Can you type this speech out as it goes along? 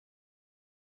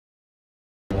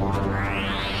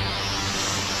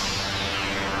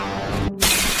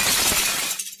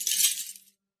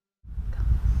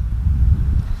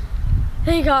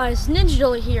Hey guys, Ninja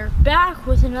Dilly here, back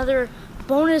with another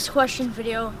bonus question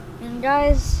video. And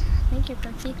guys, thank you,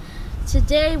 Princy.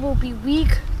 Today will be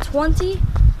week 20.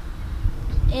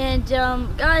 And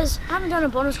guys, I haven't done a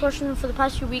bonus question for the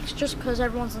past few weeks just because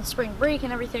everyone's on spring break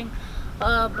and everything.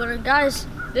 But guys,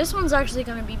 this one's actually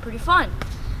going to be pretty fun.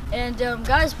 And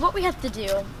guys, what we have to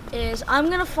do is I'm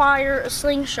going to fire a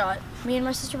slingshot. Me and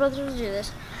my sister brothers will do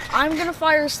this. I'm going to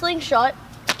fire a slingshot.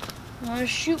 I'm going to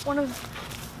shoot one of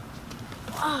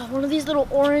these little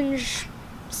orange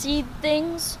seed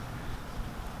things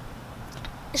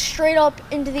straight up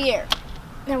into the air.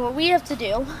 Now what we have to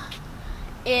do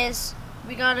is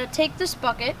we gotta take this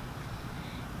bucket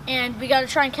and we gotta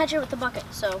try and catch it with the bucket.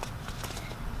 So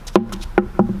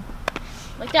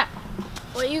like that.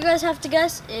 What you guys have to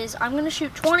guess is I'm gonna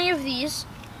shoot 20 of these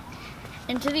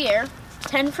into the air,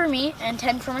 10 for me and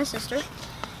 10 for my sister,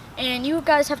 and you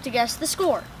guys have to guess the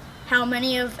score. How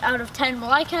many out of 10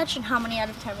 will I catch and how many out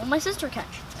of 10 will my sister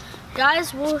catch?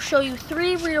 Guys, we'll show you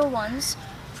 3 real ones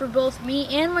for both me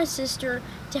and my sister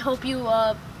to help you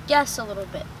guess a little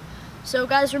bit. So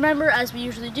guys, remember, as we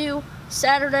usually do,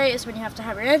 Saturday is when you have to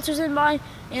have your answers in by,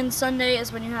 and Sunday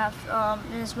is when you have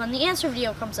is when the answer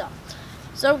video comes out.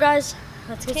 So guys,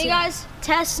 let's get to it. Okay guys,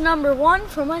 test number 1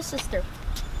 for my sister.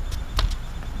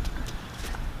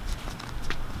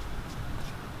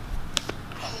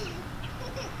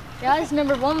 Guys,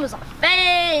 number 1 was a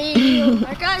fail.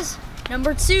 Alright guys,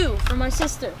 number 2 for my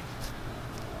sister.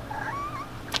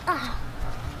 Come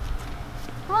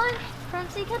on,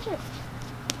 Princy, catch it.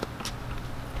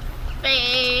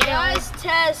 Fail. Guys,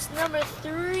 test number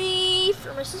 3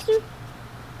 for my sister.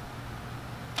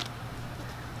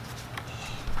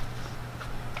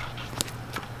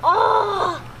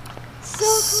 Oh,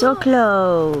 so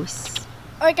close.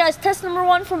 Alright guys, test number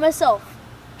 1 for myself.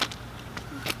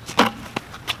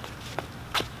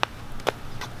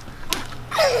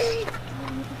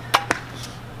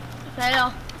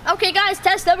 Fail. Okay guys,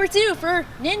 test number 2 for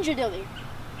Ninja Dilly.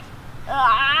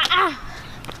 Ninja!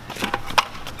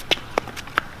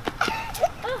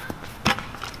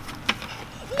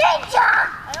 I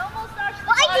almost actually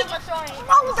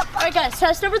Alright guys,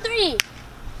 test number 3.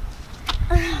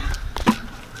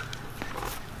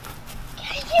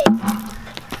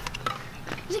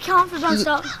 Does it count for bounced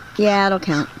out? Yeah, it'll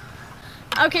count.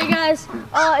 Okay guys,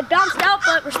 it bounced out,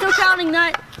 but we're still counting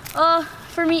that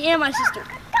for me and my sister.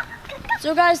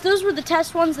 So guys, those were the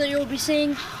test ones that you'll be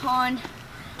seeing on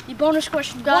the bonus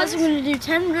question. Guys, I'm going to do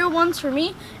 10 real ones for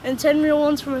me and 10 real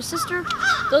ones for my sister.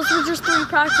 Those were just 3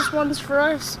 practice ones for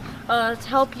us to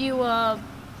help you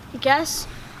guess.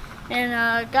 And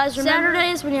guys, remember,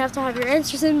 Saturday is when you have to have your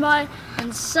answers in by,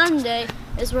 and Sunday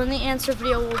is when the answer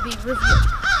video will be reviewed.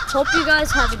 Hope you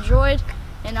guys have enjoyed,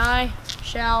 and I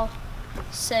shall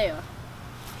say ya.